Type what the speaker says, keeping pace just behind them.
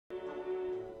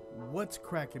What's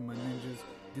cracking, my ninjas?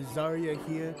 Desarya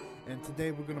here, and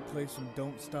today we're gonna play some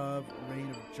Don't Starve Reign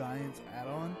of Giants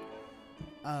add-on.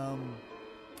 I'm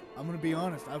gonna be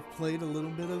honest, I've played a little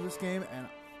bit of this game and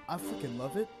I freaking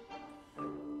love it.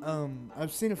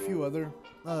 I've seen a few other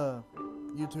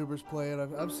YouTubers play it.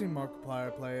 I've seen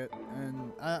Markiplier play it,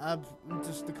 and I've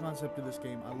just the concept of this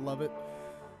game. I love it,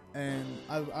 and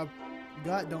I've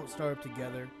got Don't Starve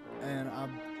together, and I've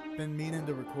been meaning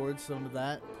to record some of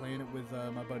that, playing it with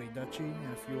my buddy Dutchy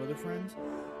and a few other friends.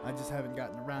 I just haven't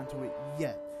gotten around to it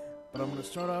yet. But I'm going to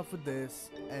start off with this,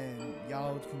 and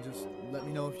y'all can just let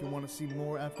me know if you want to see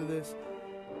more after this.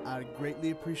 I'd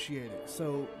greatly appreciate it.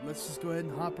 So let's just go ahead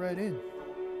and hop right in.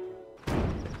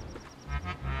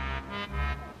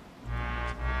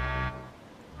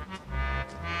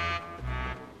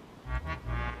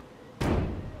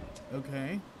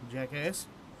 Okay, jackass.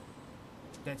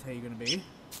 That's how you're going to be.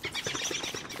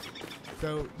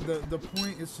 So the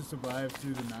point is to survive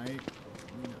through the night.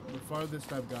 You know, the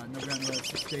farthest I've gotten about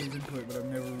 6 days into it, but I've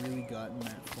never really gotten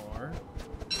that far.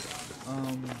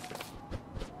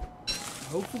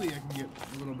 Hopefully I can get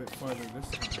a little bit farther this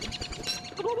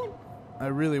time. I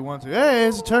really want to. Hey,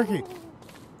 it's a turkey!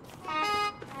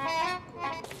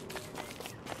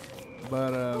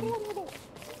 But,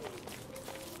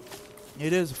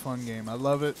 it is a fun game. I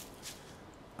love it.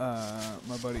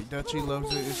 My buddy Dutchy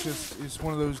loves it. It's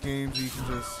one of those games you can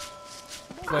just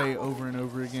play over and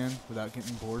over again without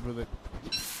getting bored with it.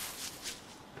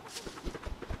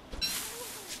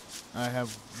 I have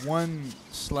one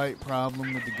slight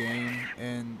problem with the game,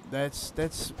 and that's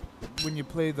when you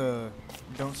play the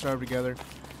Don't Starve together,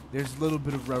 there's a little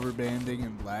bit of rubber banding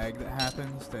and lag that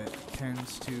happens that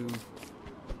tends to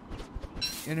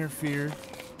interfere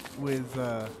with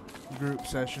group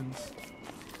sessions.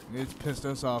 It's pissed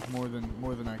us off more than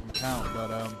I can count, but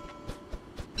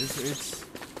it's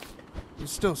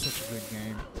still such a good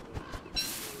game.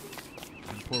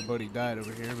 And poor buddy died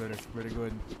over here. Better go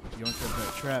ahead and yoink up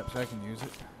that trap so I can use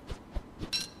it.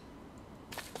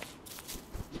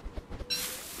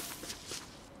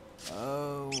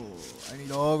 Oh, I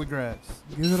need all the grass.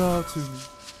 Give it all to me.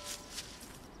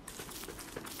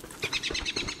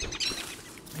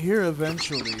 Here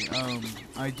eventually,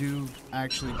 I do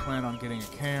actually plan on getting a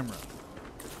camera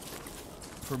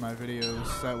for my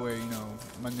videos. That way, you know,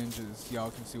 my ninjas,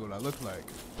 y'all can see what I look like.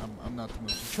 I'm not the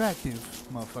most attractive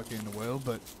motherfucker in the world,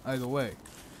 but either way,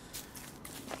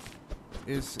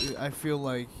 I feel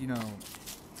like, you know,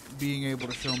 being able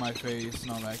to show my face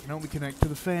and all that can help me connect to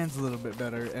the fans a little bit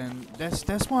better, and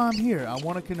that's why I'm here. I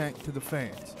want to connect to the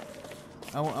fans.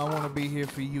 I want to be here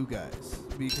for you guys,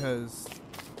 because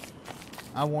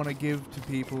I want to give to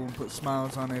people and put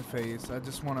smiles on their face. I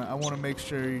want to make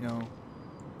sure, you know,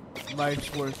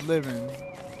 life's worth living.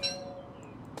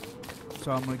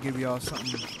 So I'm going to give y'all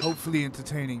something hopefully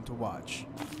entertaining to watch.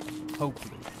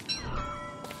 Hopefully.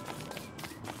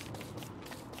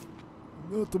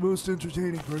 I'm not the most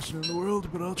entertaining person in the world,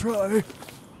 but I'll try.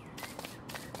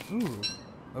 Ooh,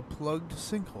 a plugged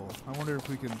sinkhole. I wonder if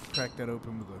we can crack that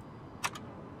open with a...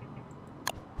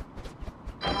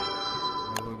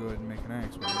 We'll go ahead and make an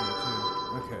axe while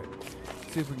we're here too.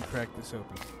 Okay. See if we can crack this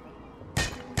open.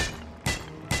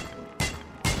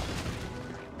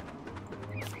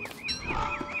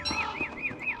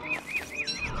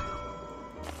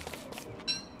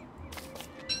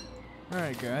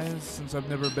 Alright guys, since I've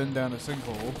never been down a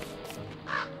sinkhole,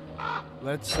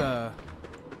 let's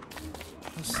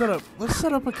set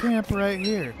up a camp right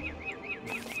here.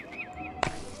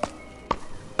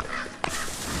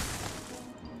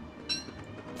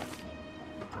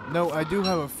 No, I do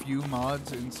have a few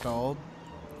mods installed,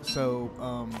 so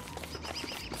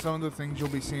some of the things you'll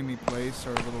be seeing me place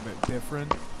are a little bit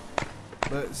different,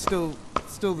 but still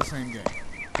the same game.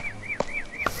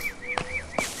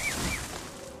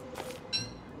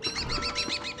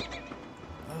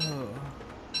 Oh,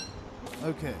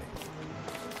 okay.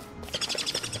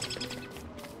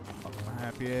 My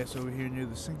happy ass over here near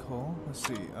the sinkhole. Let's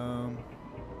see.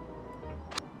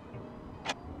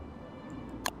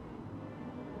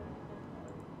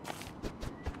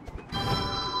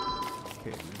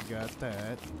 Okay, we got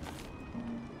that.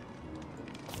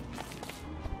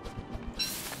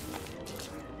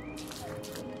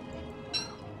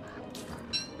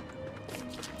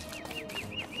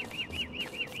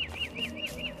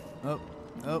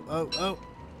 Oh.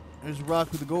 There's a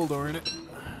rock with a gold ore in it.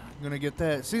 I'm gonna get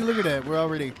that. See, look at that. We're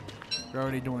already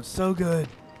doing so good.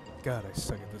 God, I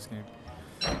suck at this game.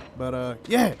 But,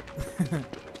 yeah.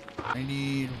 I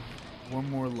need one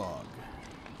more log.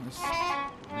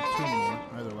 Two more,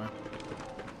 either way.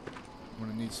 I'm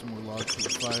gonna need some more logs for the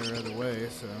fire either way,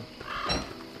 so.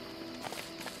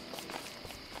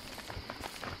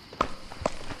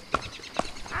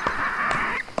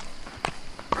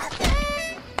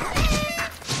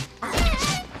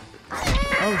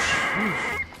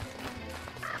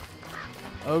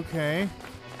 Okay.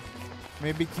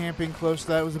 Maybe camping close to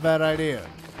that was a bad idea.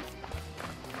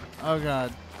 Oh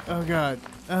god. Oh god.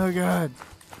 Oh god.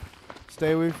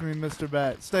 Stay away from me, Mr.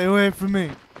 Bat. Stay away from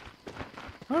me.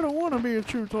 I don't want to be a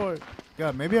true toy.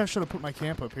 God, maybe I should have put my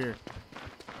camp up here.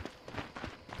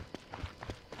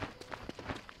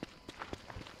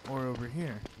 Or over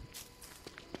here.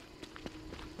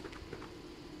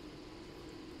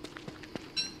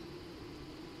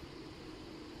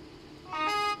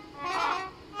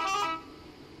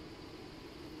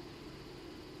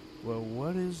 Well,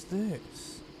 what is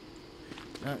this?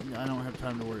 I don't have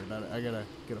time to worry about it. I gotta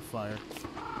get a fire.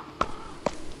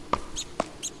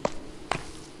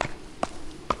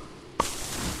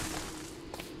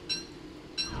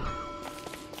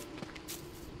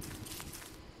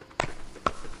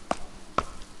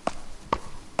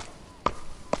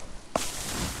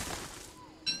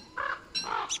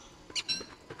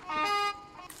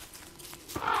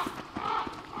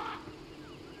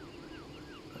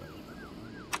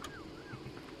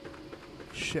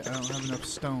 Shit, I don't have enough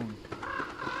stone.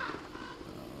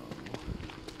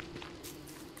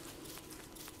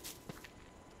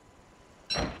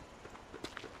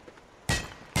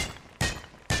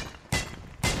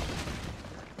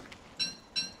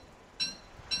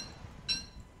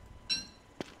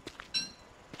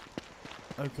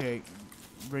 Okay,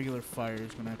 regular fire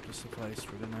is gonna have to suffice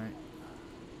for tonight.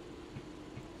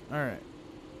 Alright.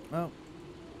 Well.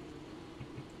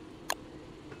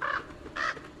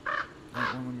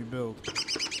 That won't let me build.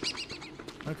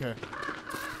 Okay.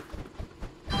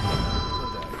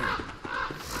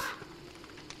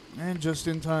 And just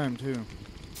in time, too.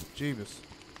 Jeebus.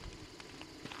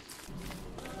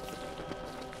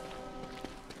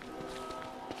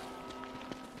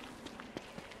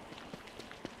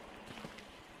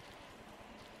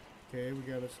 Okay, we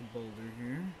got us a boulder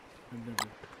here. I've never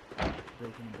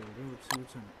broken a boulder. Let's see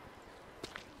what's in it.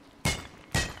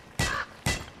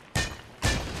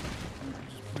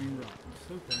 Just plain rocks.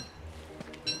 Okay.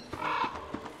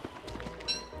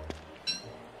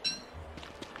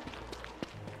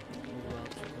 Those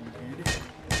rocks are coming handy.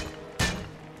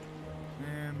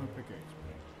 And my pickaxe.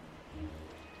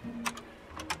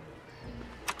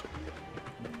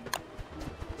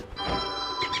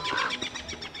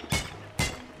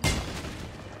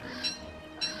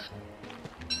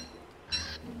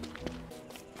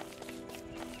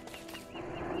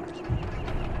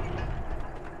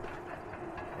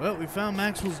 Well, we found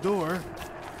Maxwell's door.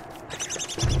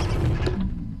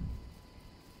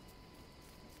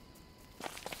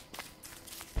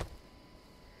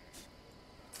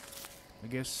 I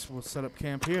guess we'll set up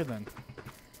camp here then.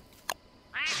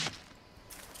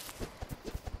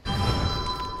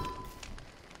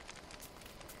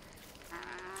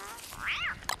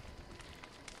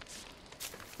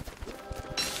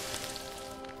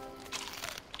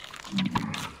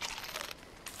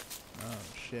 Oh,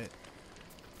 shit.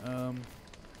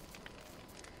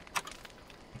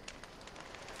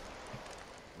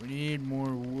 We need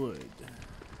more wood.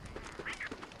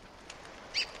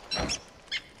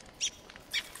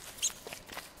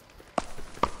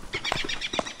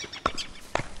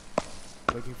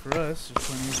 Lucky for us, there's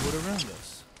plenty of wood around us.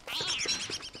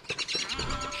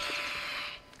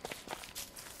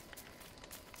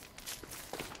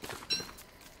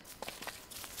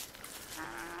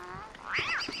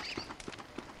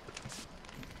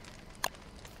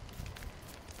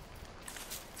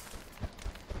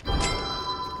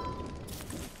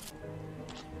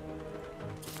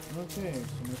 Okay, so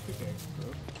my pickaxe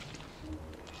broke.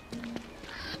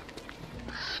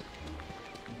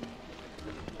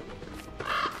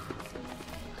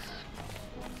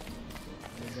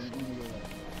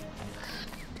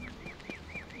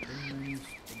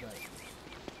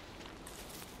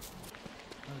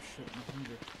 Oh shit, I'm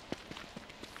hungry.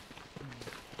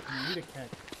 I need a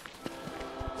cactus.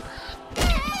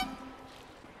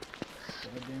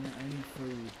 God damn it, I need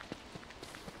food.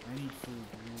 I need food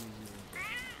really, really bad.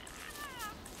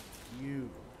 You.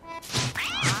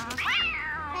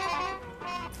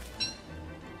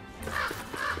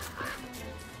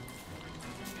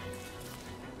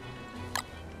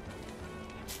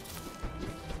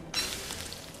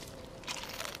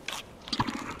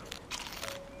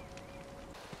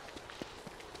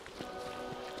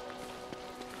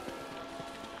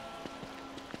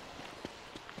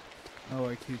 Oh,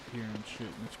 I keep hearing shit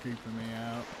and it's creeping me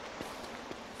out.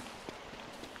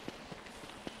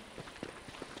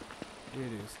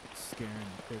 It is scaring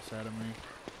the piss out of me.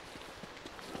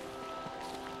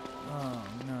 Oh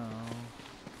no.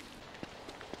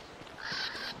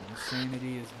 My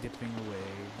sanity is dipping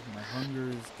away. My hunger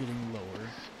is getting lower.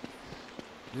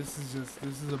 This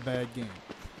is a bad game.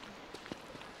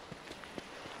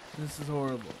 This is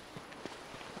horrible.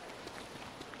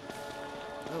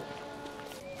 Oh.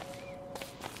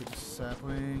 Get a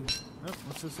sapling. Oh,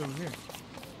 what's this over here?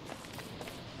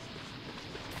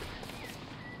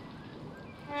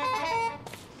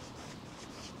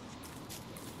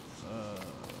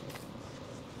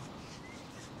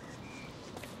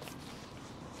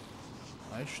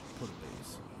 I should put a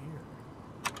base here.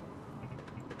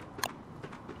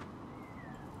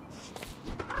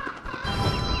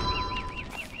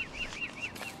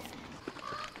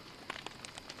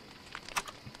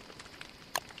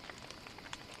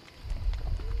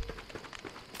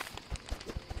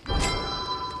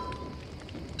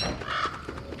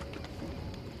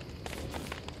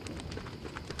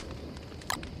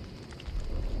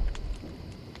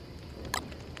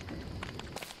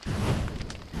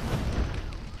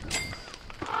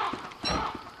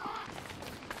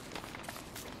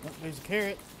 There's a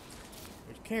carrot.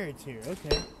 There's carrots here,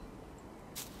 okay.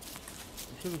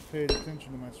 I should have paid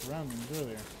attention to my surroundings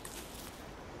earlier.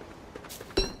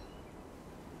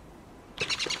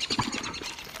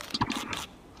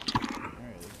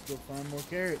 Alright, let's go find more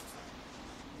carrots.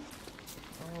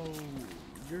 Oh,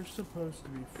 you're supposed to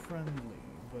be friendly,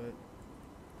 but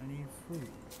I need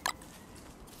food.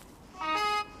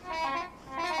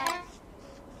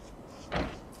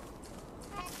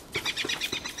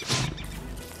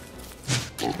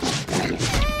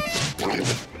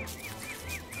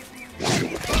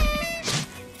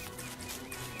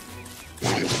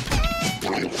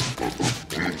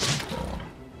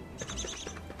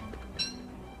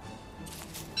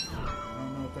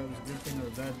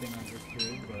 Bad thing I just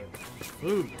did, but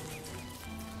food.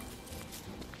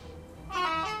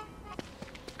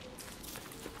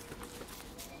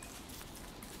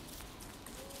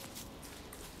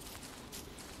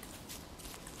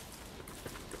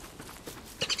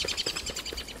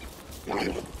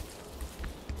 Okay.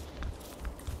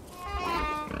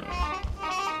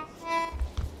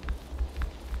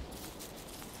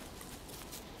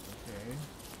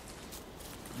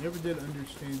 Never did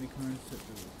understand the concept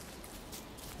of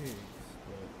pigs,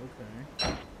 but okay.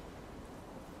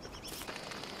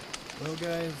 Well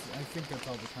guys, I think that's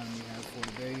all the time we have for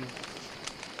today.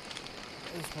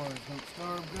 As far as Don't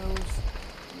Starve goes.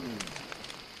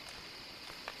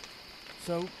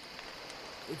 So,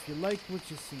 if you liked what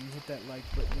you seen, hit that like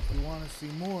button. If you want to see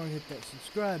more, hit that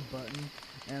subscribe button.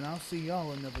 And I'll see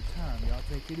y'all another time. Y'all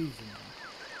take it easy now.